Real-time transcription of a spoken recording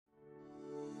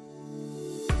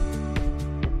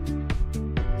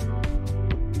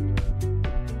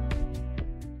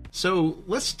So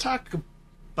let's talk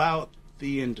about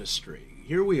the industry.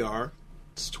 Here we are.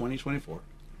 It's 2024.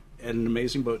 At an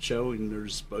amazing boat show, and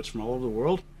there's boats from all over the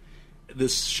world.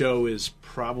 This show is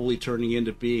probably turning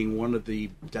into being one of the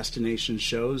destination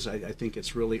shows. I think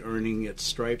it's really earning its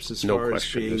stripes as far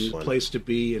as being a place to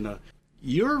be.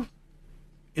 You're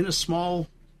in a small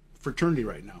fraternity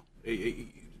right now.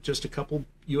 Just a couple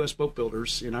U.S. boat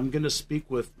builders, and I'm going to speak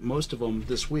with most of them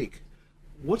this week.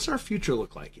 What's our future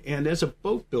look like? And as a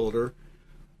boat builder,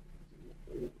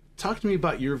 talk to me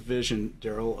about your vision,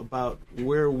 Darryl, about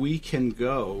where we can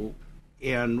go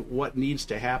and what needs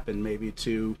to happen maybe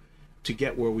to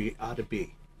get where we ought to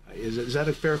be. Is that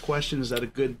a fair question? Is that a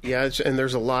good... Yeah, and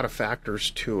there's a lot of factors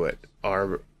to it.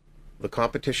 The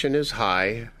competition is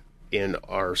high in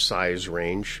our size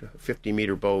range. A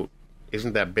 50-meter boat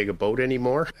isn't that big a boat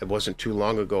anymore. It wasn't too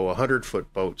long ago. A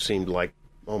 100-foot boat seemed like,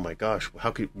 oh my gosh,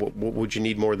 what would you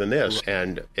need more than this?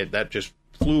 And that just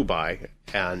flew by.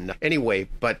 And anyway,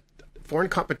 but foreign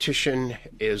competition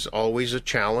is always a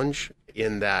challenge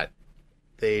in that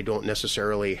they don't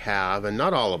necessarily have, and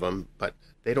not all of them, but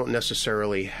they don't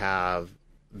necessarily have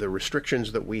the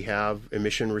restrictions that we have,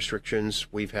 emission restrictions.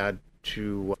 We've had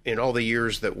to, in all the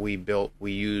years that we built,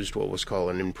 we used what was called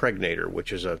an impregnator,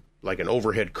 which is like an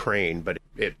overhead crane, but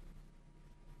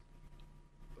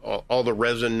all the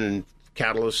resin and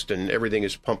catalyst and everything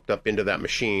is pumped up into that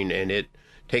machine, and it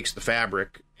takes the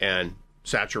fabric and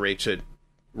saturates it,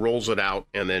 rolls it out,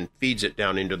 and then feeds it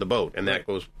down into the boat, and that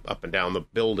goes up and down the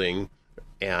building.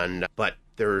 But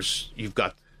you've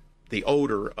got the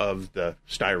odor of the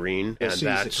styrene, and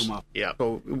that's yeah.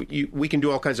 So we can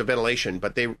do all kinds of ventilation,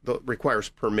 but that requires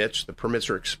permits. The permits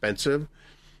are expensive,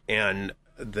 and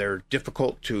they're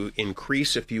difficult to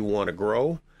increase if you want to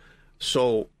grow.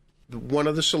 So one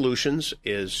of the solutions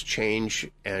is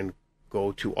change and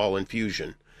go to all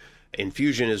infusion.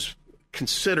 Infusion is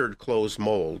considered closed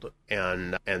mold,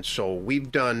 and so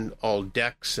we've done all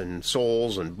decks and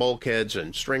soles and bulkheads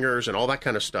and stringers and all that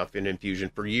kind of stuff in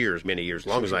infusion for years, many years,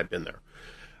 long as I've been there,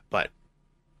 but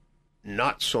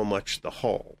not so much the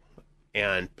hull.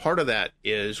 And part of that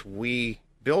is we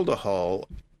build a hull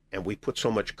and we put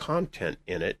so much content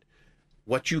in it.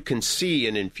 What you can see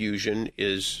in infusion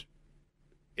is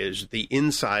the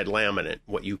inside laminate.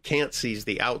 What you can't see is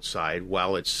the outside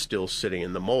while it's still sitting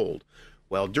in the mold.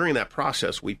 Well, during that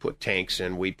process, we put tanks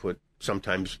in, we put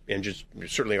sometimes engines,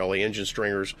 certainly all the engine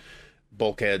stringers,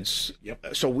 bulkheads.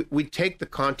 Yep. So we take the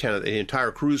content of the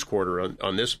entire cruise quarter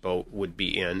on this boat would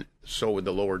be in, so would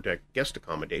the lower deck guest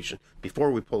accommodation,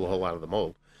 before we pull the hull out of the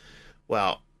mold.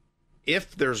 Well,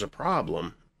 if there's a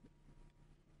problem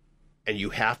and you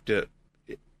have to,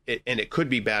 and it could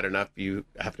be bad enough, you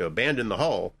have to abandon the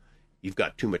hull, you've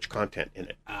got too much content in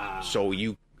it. So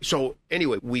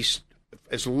anyway,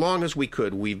 as long as we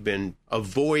could, we've been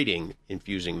avoiding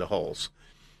infusing the hulls.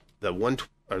 The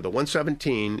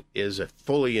 117 is a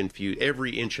fully infused.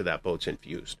 Every inch of that boat's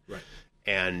infused.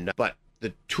 Right. But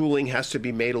the tooling has to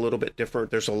be made a little bit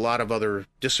different. There's a lot of other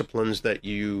disciplines that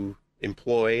you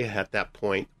employ at that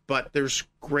point. But there's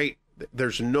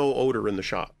no odor in the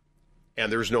shop,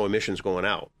 and there's no emissions going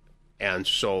out. And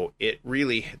so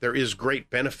there is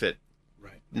great benefit,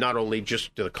 right, not only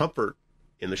just to the comfort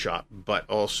in the shop, but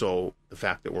also the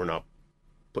fact that we're not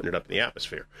putting it up in the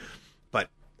atmosphere. But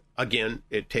again,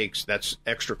 that's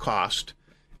extra cost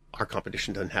our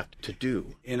competition doesn't have to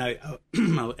do. And I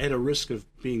at a risk of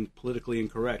being politically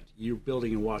incorrect, you're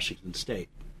building in Washington State.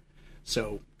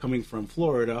 So coming from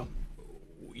Florida,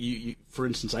 for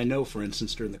instance,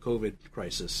 during the COVID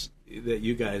crisis, that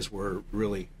you guys were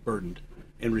really burdened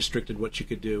and restricted what you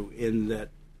could do. In that,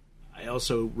 I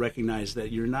also recognize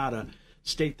that you're not a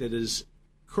state that is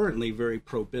currently very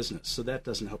pro-business, so that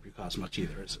doesn't help your cause much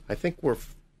either, is it? I think we're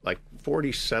like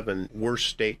 47 worst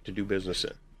state to do business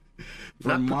in.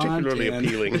 Vermont, not particularly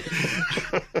appealing.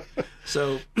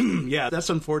 So, yeah,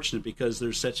 that's unfortunate because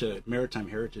there's such a maritime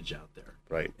heritage out there.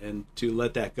 Right. And to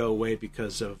let that go away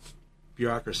because of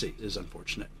bureaucracy is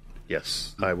unfortunate.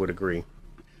 Yes, I would agree.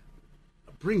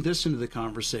 Bring this into the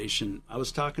conversation. I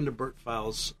was talking to Bert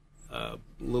Fowles a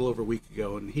little over a week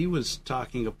ago, and he was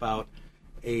talking about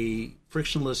a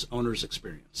frictionless owner's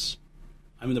experience.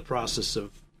 I'm in the process of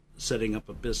setting up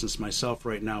a business myself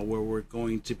right now where we're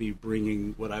going to be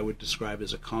bringing what I would describe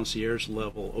as a concierge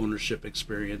level ownership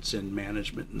experience in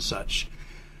management and such.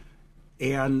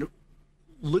 And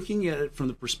looking at it from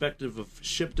the perspective of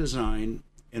ship design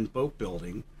and boat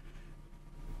building,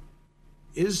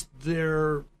 is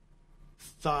there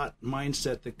thought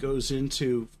mindset that goes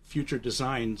into future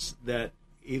designs that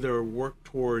either work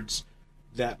towards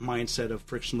that mindset of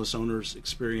frictionless owner's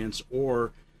experience,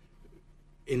 or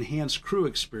enhanced crew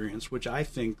experience, which I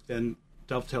think then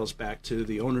dovetails back to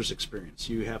the owner's experience.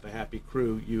 You have a happy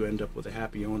crew, you end up with a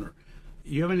happy owner.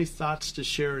 You have any thoughts to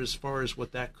share as far as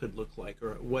what that could look like,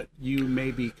 or what you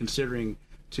may be considering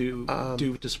to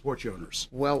do to support your owners?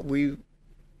 Well, we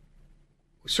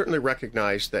certainly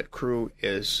recognize that crew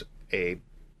is a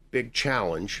big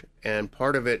challenge, and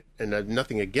part of it, and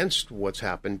nothing against what's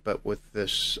happened, but with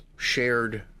this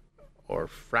shared or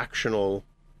fractional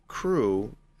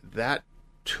crew, that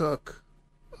took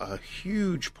a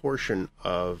huge portion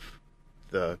of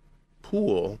the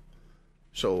pool.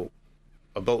 So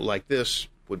a boat like this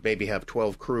would maybe have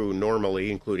 12 crew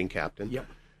normally, including captain. Yep.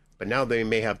 But now they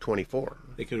may have 24.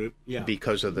 They could, yeah.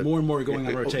 Because of the more and more going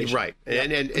on rotation. Right. Yep.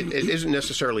 And it isn't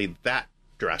necessarily that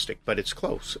drastic, but it's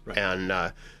close. Right.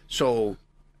 And so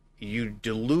you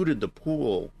diluted the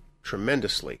pool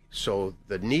tremendously. So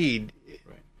the need,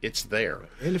 it's there. Right.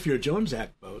 And if you're a Jones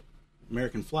Act boat,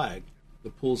 American flag, the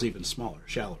pool's even smaller,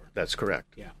 shallower. That's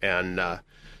correct. Yeah. And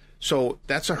so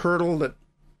that's a hurdle that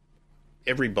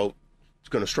every boat is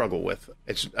going to struggle with.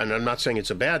 And I'm not saying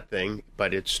it's a bad thing,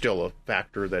 but it's still a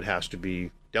factor that has to be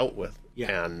dealt with.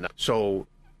 Yeah. And so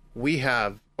we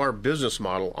have our business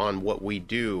model on what we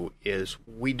do is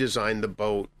we design the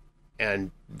boat,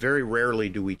 and very rarely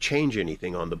do we change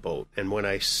anything on the boat. And when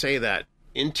I say that,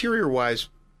 interior-wise,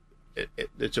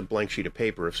 it's a blank sheet of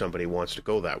paper if somebody wants to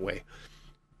go that way.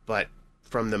 But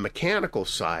from the mechanical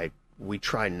side, we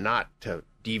try not to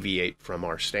deviate from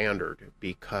our standard,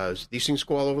 because these things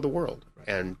go all over the world,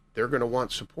 and they're going to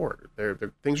want support.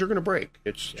 Things are going to break.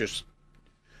 It's just,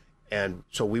 and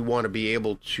so we want to be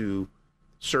able to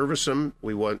service them.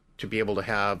 We want to be able to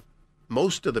have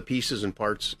most of the pieces and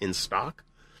parts in stock.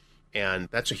 And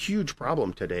that's a huge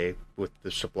problem today with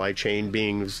the supply chain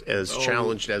being as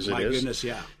challenged as it is. My goodness,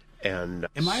 yeah. And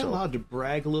am I allowed to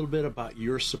brag a little bit about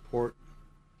your support?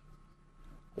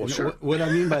 Well, sure. What I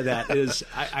mean by that is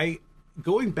I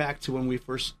going back to when we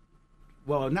first,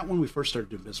 well, not when we first started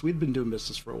doing business. We'd been doing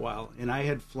business for a while, and I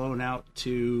had flown out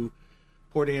to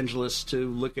Port Angeles to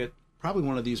look at probably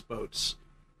one of these boats.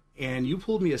 And you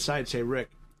pulled me aside and say, Rick,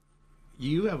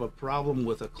 you have a problem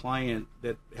with a client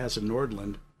that has a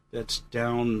Nordland that's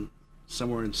down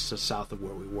somewhere in the south of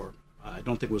where we were. I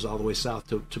don't think it was all the way south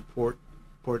to Port,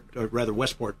 or rather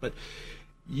Westport, but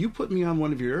you put me on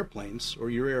one of your airplanes, or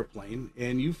your airplane,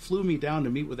 and you flew me down to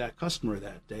meet with that customer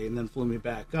that day, and then flew me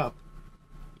back up.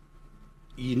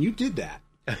 And you did that.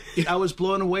 I was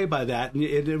blown away by that, and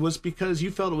it was because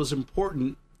you felt it was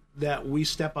important that we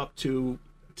step up to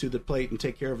the plate and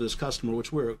take care of this customer,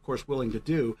 which we're, of course, willing to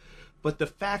do. But the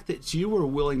fact that you were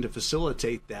willing to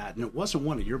facilitate that, and it wasn't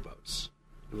one of your boats,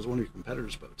 it was one of your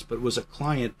competitors' boats, but it was a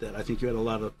client that I think you had a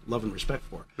lot of love and respect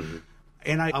for. Mm-hmm.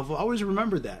 And I've always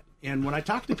remembered that. And when I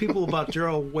talk to people about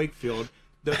Darryl Wakefield,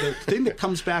 the thing that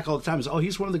comes back all the time is, oh,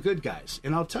 he's one of the good guys.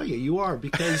 And I'll tell you, you are,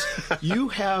 because you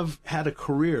have had a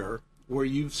career where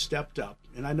you've stepped up.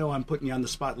 And I know I'm putting you on the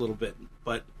spot a little bit,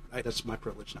 but that's my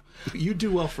privilege now. You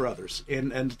do well for others.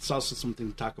 And it's also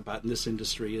something to talk about in this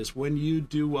industry is when you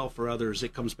do well for others,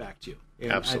 it comes back to you.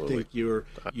 And absolutely. I think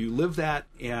you live that,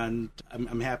 and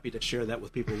I'm happy to share that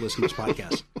with people who listen to this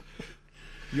podcast.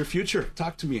 Your future,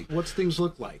 talk to me. What's things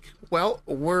look like? Well,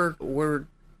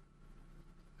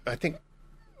 I think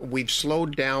we've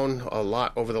slowed down a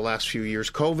lot over the last few years.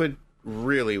 COVID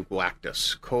really whacked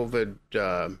us. COVID,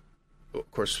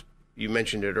 of course, you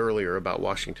mentioned it earlier about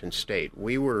Washington State.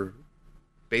 We were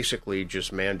basically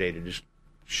just mandated to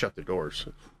shut the doors,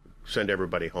 send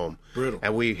everybody home. Brutal.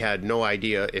 And we had no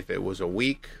idea if it was a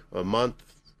week, a month,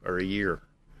 or a year.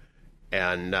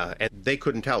 And they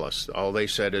couldn't tell us. All they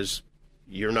said is,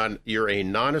 you're a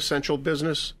non-essential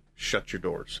business, shut your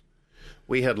doors.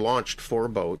 We had launched 4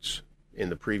 boats in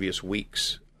the previous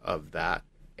weeks of that,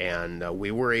 and we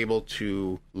were able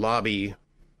to lobby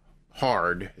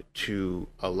hard to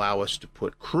allow us to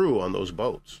put crew on those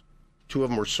boats. 2 of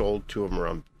them were sold, 2 of them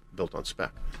were built on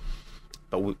spec.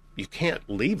 But you can't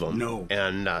leave them. No.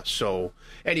 And so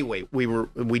anyway,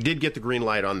 we did get the green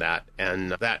light on that,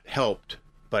 and that helped.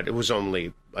 But it was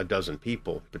only a dozen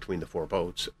people between the 4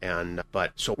 boats.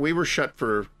 But so we were shut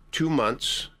for 2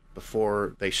 months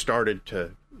before they started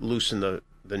to loosen the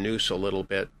noose a little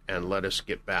bit and let us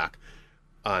get back.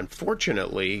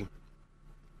 Unfortunately,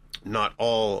 not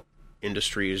all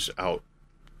industries out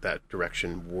that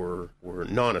direction were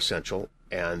non-essential,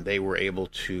 and they were able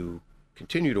to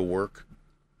continue to work.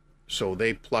 So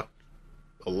they plucked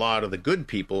a lot of the good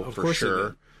people, for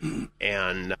sure.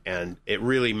 And it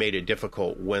really made it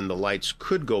difficult when the lights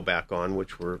could go back on,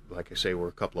 which were, like I say, were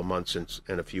a couple of months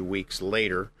and a few weeks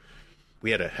later.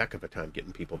 We had a heck of a time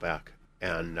getting people back.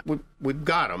 And we've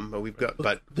got them.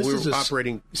 But this we're is a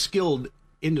operating skilled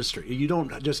industry. You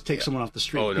don't just take someone off the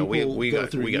street. Oh no, we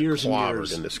got years clobbered and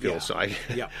years. in the skill side.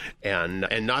 Yeah. And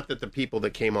not that the people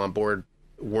that came on board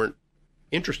weren't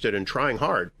interested in trying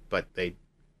hard, but they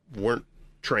weren't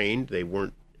trained. They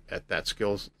weren't at that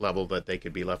skills level that they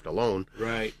could be left alone.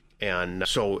 Right. And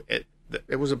so it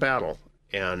was a battle.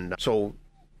 And so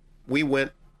we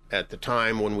went at the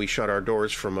time when we shut our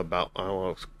doors from about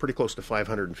pretty close to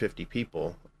 550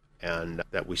 people, and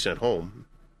that we sent home,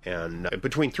 and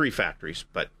between 3 factories,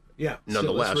 but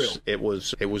nonetheless, it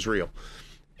was real.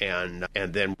 And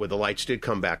then when the lights did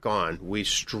come back on, we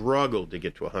struggled to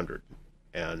get to 100,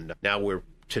 and now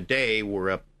today we're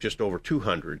up just over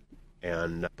 200,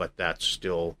 but that's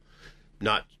still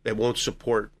not. It won't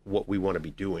support what we want to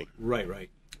be doing. Right.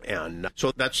 And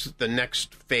so that's the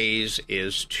next phase,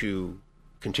 is to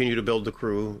continue to build the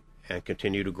crew and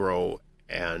continue to grow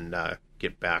and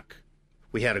get back.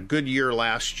 We had a good year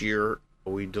last year.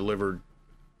 We delivered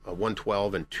a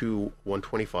 112 and 2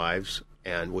 125s,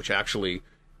 and which actually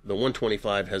the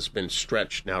 125 has been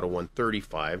stretched now to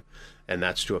 135, and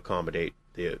that's to accommodate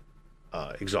the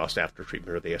exhaust after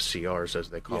treatment, or the SCRs as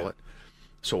they call it.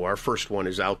 So our first one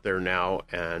is out there now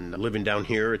and living down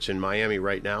here. It's in Miami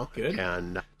right now. Good.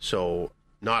 And so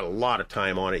not a lot of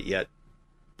time on it yet,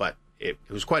 but it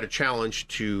was quite a challenge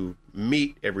to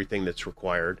meet everything that's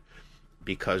required,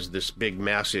 because this big,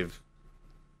 massive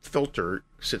filter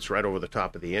sits right over the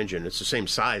top of the engine. It's the same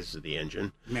size as the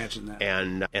engine. Imagine that.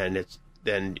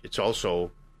 And it's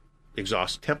also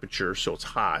exhaust temperature, so it's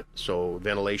hot. So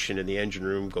ventilation in the engine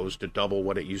room goes to double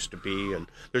what it used to be, and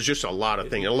there's just a lot of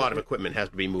things. A lot of equipment has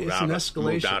to be moved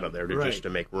out of there just to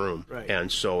make room. Right.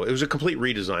 And so it was a complete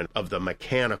redesign of the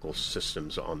mechanical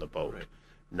systems on the boat.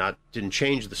 Right. Didn't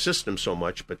change the system so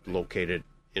much, but located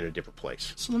in a different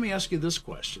place. So let me ask you this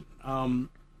question.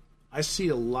 I see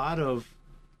a lot of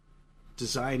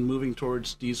design moving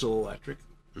towards diesel electric.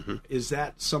 Mm-hmm. Is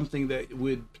that something that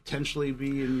would potentially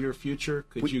be in your future?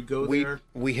 Could you go there?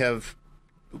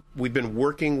 We've been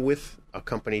working with a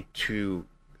company to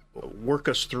work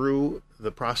us through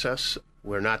the process.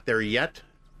 We're not there yet,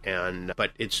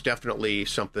 but it's definitely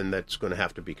something that's going to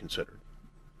have to be considered.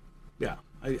 Yeah,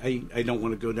 I don't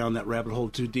want to go down that rabbit hole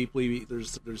too deeply.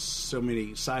 There's so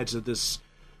many sides of this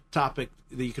topic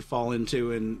that you could fall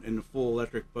into in a full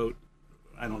electric boat.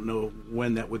 I don't know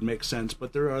when that would make sense,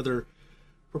 but there are other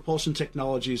propulsion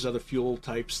technologies, other fuel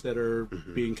types that are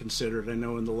being considered. I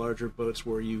know in the larger boats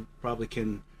where you probably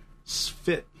can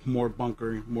fit more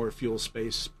bunker, more fuel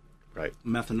space, right?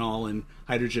 Methanol and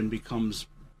hydrogen becomes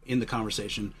in the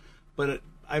conversation. But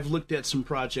I've looked at some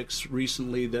projects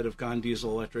recently that have gone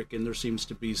diesel electric, and there seems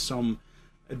to be some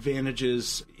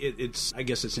advantages. I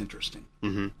guess it's interesting.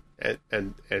 Mm-hmm.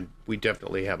 And we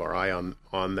definitely have our eye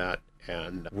on that,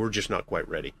 and we're just not quite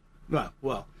ready.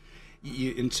 Well,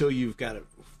 until you've got it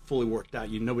fully worked out,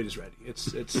 nobody's ready.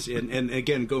 It's and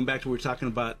again, going back to what we're talking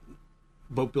about,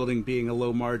 boat building being a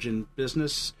low margin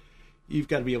business, you've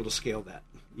got to be able to scale that.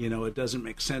 It doesn't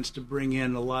make sense to bring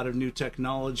in a lot of new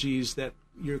technologies that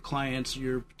your clients,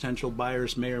 your potential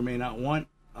buyers may or may not want,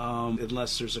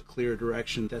 unless there's a clear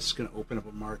direction that's going to open up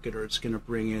a market, or it's going to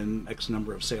bring in X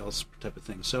number of sales type of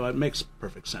thing. So it makes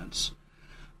perfect sense.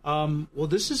 Well,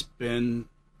 this has been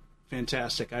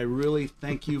fantastic. I really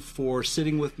thank you for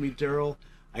sitting with me, Darryl.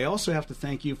 I also have to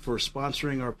thank you for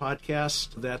sponsoring our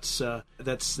podcast.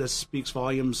 That speaks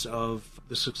volumes of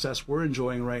the success we're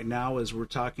enjoying right now as we're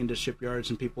talking to shipyards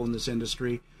and people in this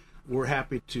industry. We're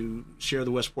happy to share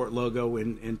the Westport logo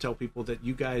and tell people that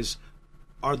you guys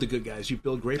are the good guys. You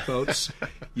build great boats.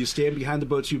 You stand behind the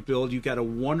boats you build. You've got a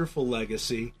wonderful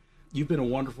legacy. You've been a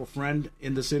wonderful friend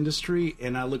in this industry,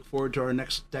 and I look forward to our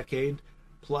next decade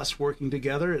plus working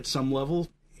together at some level.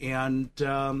 And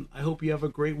I hope you have a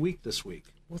great week this week.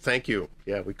 Well, thank you.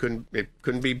 Yeah, it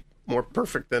couldn't be more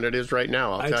perfect than it is right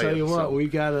now. I tell you what, we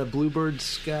got a bluebird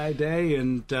sky day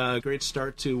and a great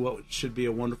start to what should be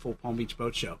a wonderful Palm Beach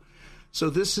Boat Show. So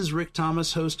this is Rick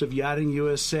Thomas, host of Yachting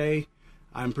USA.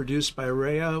 I'm produced by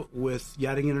Rhea with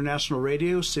Yachting International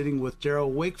Radio, sitting with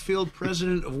Darryl Wakefield,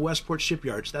 president of Westport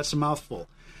Shipyards. That's a mouthful.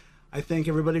 I thank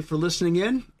everybody for listening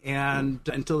in, and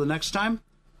until the next time,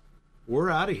 we're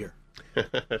out of here.